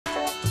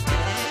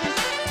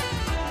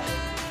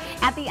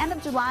At the end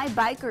of July,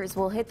 bikers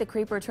will hit the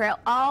Creeper Trail,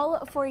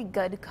 all for a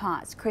good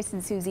cause. Chris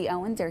and Susie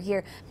Owens are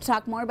here to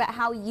talk more about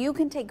how you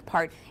can take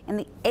part in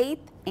the 8th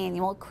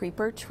annual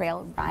Creeper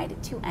Trail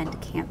Ride to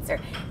End Cancer.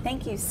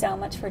 Thank you so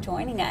much for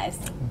joining us.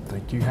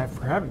 Thank you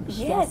for having us.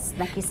 Yes,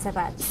 thank you so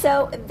much.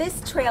 So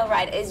this trail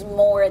ride is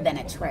more than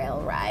a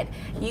trail ride.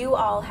 You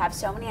all have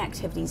so many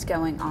activities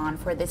going on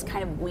for this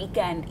kind of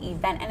weekend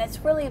event, and it's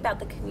really about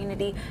the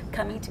community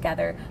coming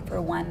together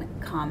for one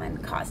common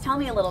cause. Tell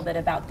me a little bit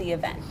about the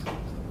event.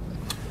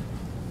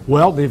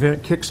 Well, the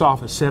event kicks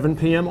off at 7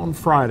 p.m. on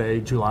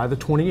Friday, July the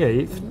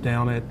 28th,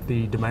 down at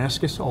the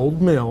Damascus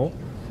Old Mill.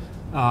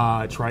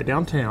 It's right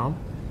downtown,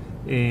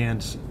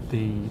 and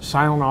the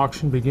silent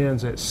auction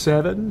begins at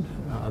 7.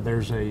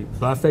 There's a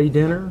buffet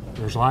dinner,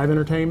 there's live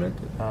entertainment,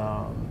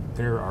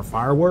 there are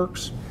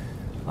fireworks,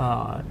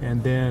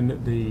 and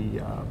then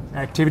the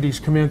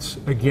activities commence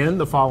again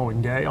the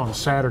following day on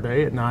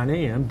Saturday at 9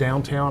 a.m.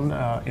 downtown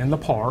in the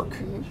park.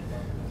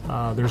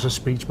 There's a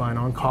speech by an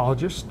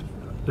oncologist.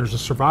 There's a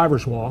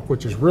survivor's walk,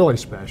 which is really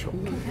special.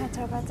 Can I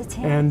talk about the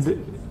tent? And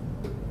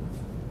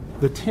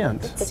the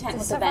tent. The tent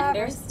with the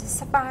vendors? The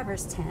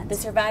survivor's tent. The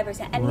survivor's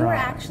tent. And you were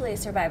actually a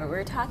survivor. We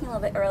were talking a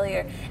little bit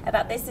earlier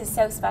about this is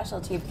so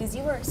special to you because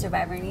you were a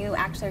survivor and you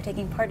actually are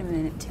taking part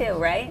in it too,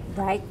 right?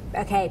 Right.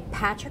 Okay,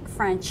 Patrick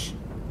French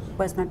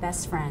was my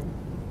best friend.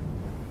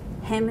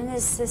 Him and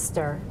his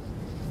sister,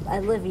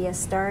 Olivia,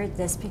 started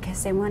this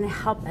because they want to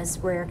help us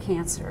rare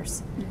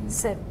cancers.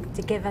 So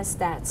to give us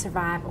that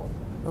survival.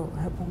 Oh,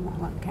 hope I'm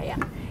not okay, yeah.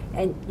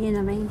 And you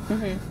know what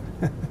I mean?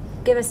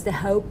 Give us the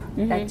hope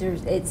that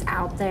it's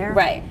out there.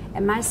 Right.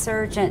 And my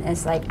surgeon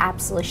is like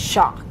absolutely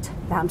shocked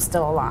that I'm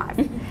still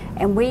alive.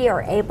 And we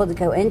are able to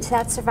go into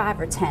that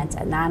survivor tent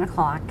at 9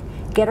 o'clock,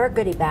 get our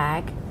goodie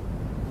bag,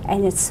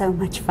 and it's so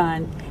much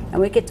fun. And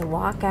we get to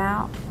walk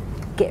out,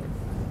 get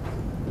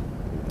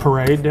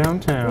Parade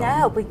downtown.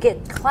 No, we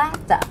get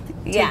clapped up.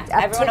 Yeah,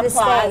 up everyone to the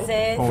applauses.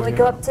 Stage. Oh, we yeah.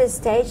 go up to the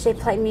stage, they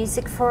play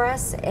music for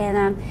us,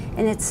 and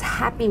it's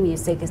happy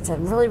music. It's a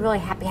really, really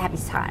happy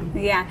time.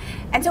 Yeah.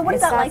 And so what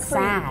is It's that not like for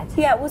sad.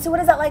 you? Yeah, well, so what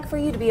is that like for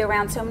you to be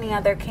around so many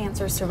other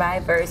cancer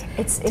survivors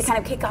to kind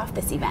of kick off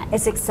this event?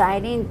 It's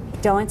exciting.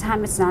 The only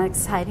time it's not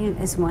exciting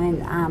is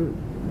when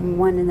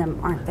one of them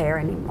aren't there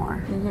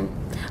anymore.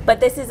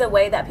 But this is a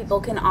way that people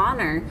can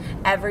honor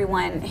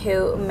everyone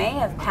who may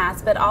have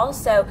passed, but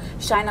also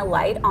shine a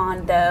light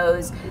on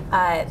those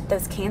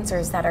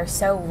cancers that are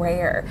so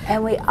rare.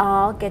 And we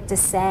all get to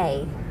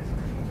say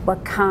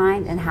what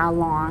kind and how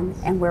long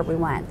and where we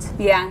went.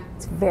 Yeah.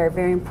 It's very,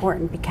 very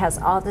important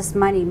because all this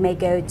money may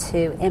go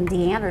to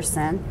MD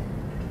Anderson,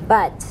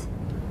 but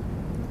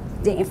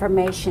the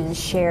information is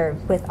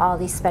shared with all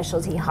these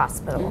specialty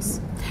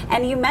hospitals.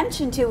 And you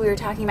mentioned too, we were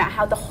talking about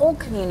how the whole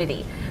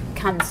community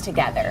comes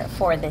together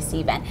for this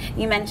event.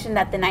 You mentioned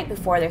that the night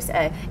before there's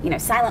a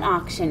silent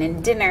auction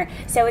and dinner.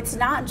 So it's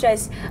not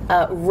just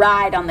a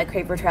ride on the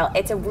Creeper Trail,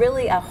 it's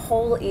really a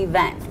whole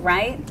event,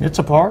 right? It's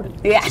a party.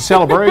 Yeah. It's a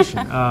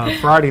celebration.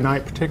 Friday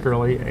night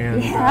particularly,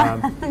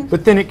 and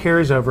but then it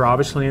carries over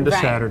obviously into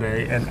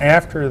Saturday. And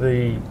after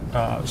the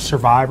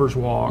Survivors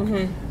Walk,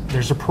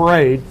 there's a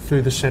parade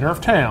through the center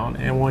of town.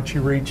 And once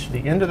you reach the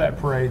end of that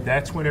parade,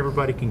 that's when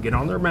everybody can get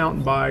on their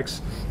mountain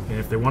bikes. And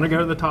if they want to go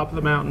to the top of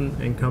the mountain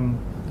and come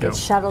Get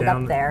shuttled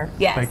down, up there.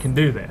 Yes. they can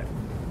do that,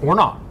 or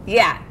not.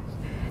 Yeah.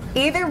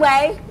 Either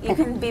way, you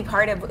can be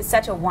part of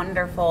such a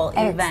wonderful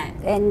event.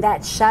 And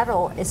that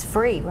shuttle is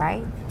free,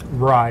 right?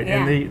 Right,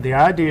 Yeah. and the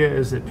idea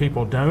is that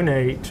people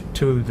donate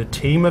to the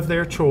team of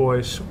their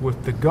choice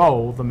with the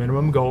goal, the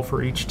minimum goal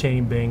for each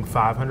team being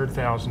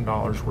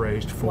 $500,000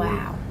 raised for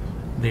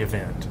the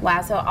event.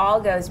 Wow, so it all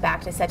goes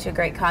back to such a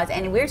great cause.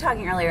 And we were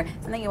talking earlier,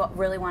 something you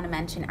really want to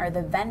mention are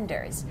the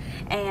vendors.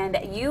 And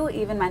you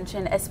even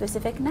mentioned a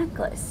specific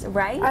necklace,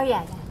 right? Oh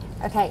yeah.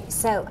 Okay,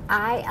 so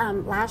I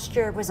last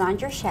year was on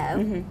your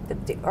show,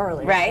 the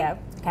earlier show,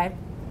 okay,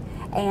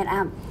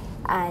 and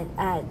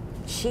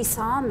she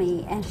saw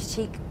me and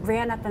she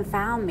ran up and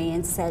found me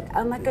and said,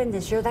 "Oh my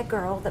goodness, you're that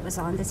girl that was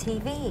on the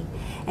TV,"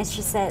 and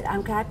she said,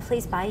 "Can I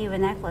please buy you a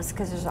necklace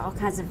because there's all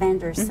kinds of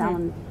vendors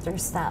selling their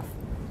stuff."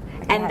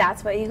 And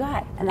that's what you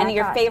got. And I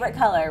your got- favorite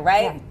color,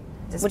 right?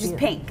 Yeah, Which is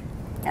pink.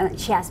 And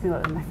she asked me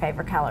what my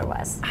favorite color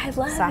was. I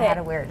love so I it. had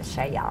to wear it to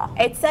show y'all.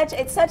 It's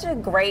such a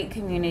great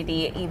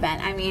community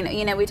event. I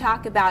mean, we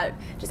talk about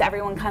just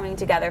everyone coming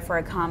together for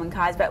a common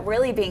cause, but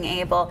really being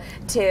able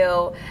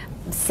to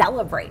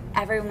celebrate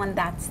everyone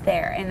that's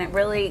there and it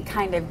really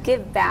kind of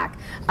give back.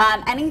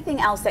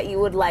 Anything else that you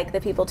would like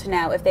the people to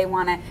know if they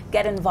want to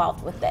get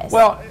involved with this?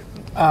 Well,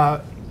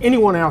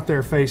 anyone out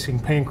there facing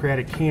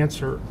pancreatic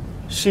cancer,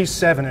 she's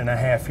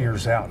 7.5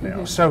 years out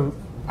now. So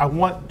I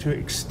want to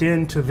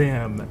extend to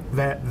them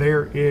that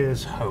there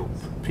is hope.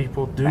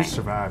 People do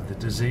survive the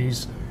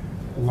disease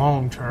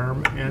long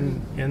term,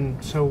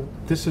 and so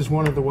this is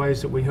one of the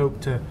ways that we hope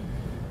to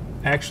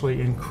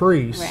actually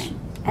increase.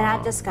 And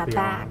I just got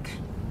back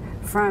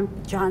from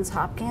Johns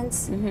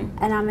Hopkins,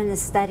 and I'm in a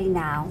study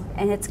now,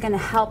 and it's going to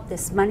help.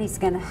 This money's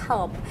going to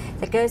help.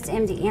 That goes to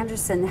MD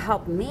Anderson to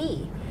help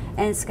me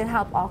and it's going to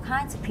help all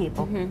kinds of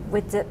people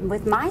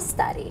with my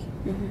study,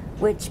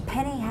 which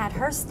Penny had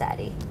her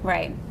study.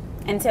 Right.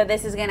 And so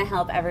this is going to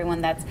help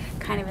everyone that's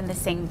kind of in the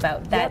same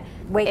boat. That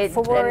Wake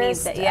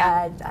Forest, it,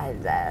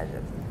 yeah.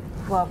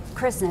 Well,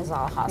 Chris knows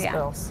all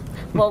hospitals.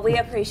 Yeah. Well, we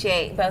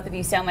appreciate both of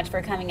you so much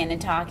for coming in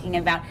and talking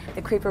about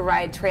the Creeper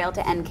Ride Trail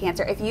to End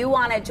Cancer. If you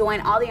want to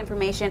join, all the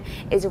information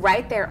is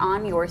right there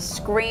on your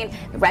screen.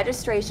 The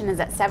registration is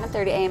at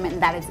 7:30 a.m.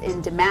 and that is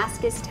in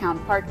Damascus Town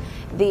Park.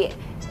 The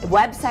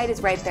website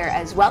is right there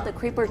as well, the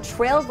Creeper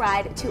Trail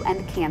Ride to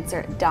End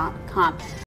Cancer.com.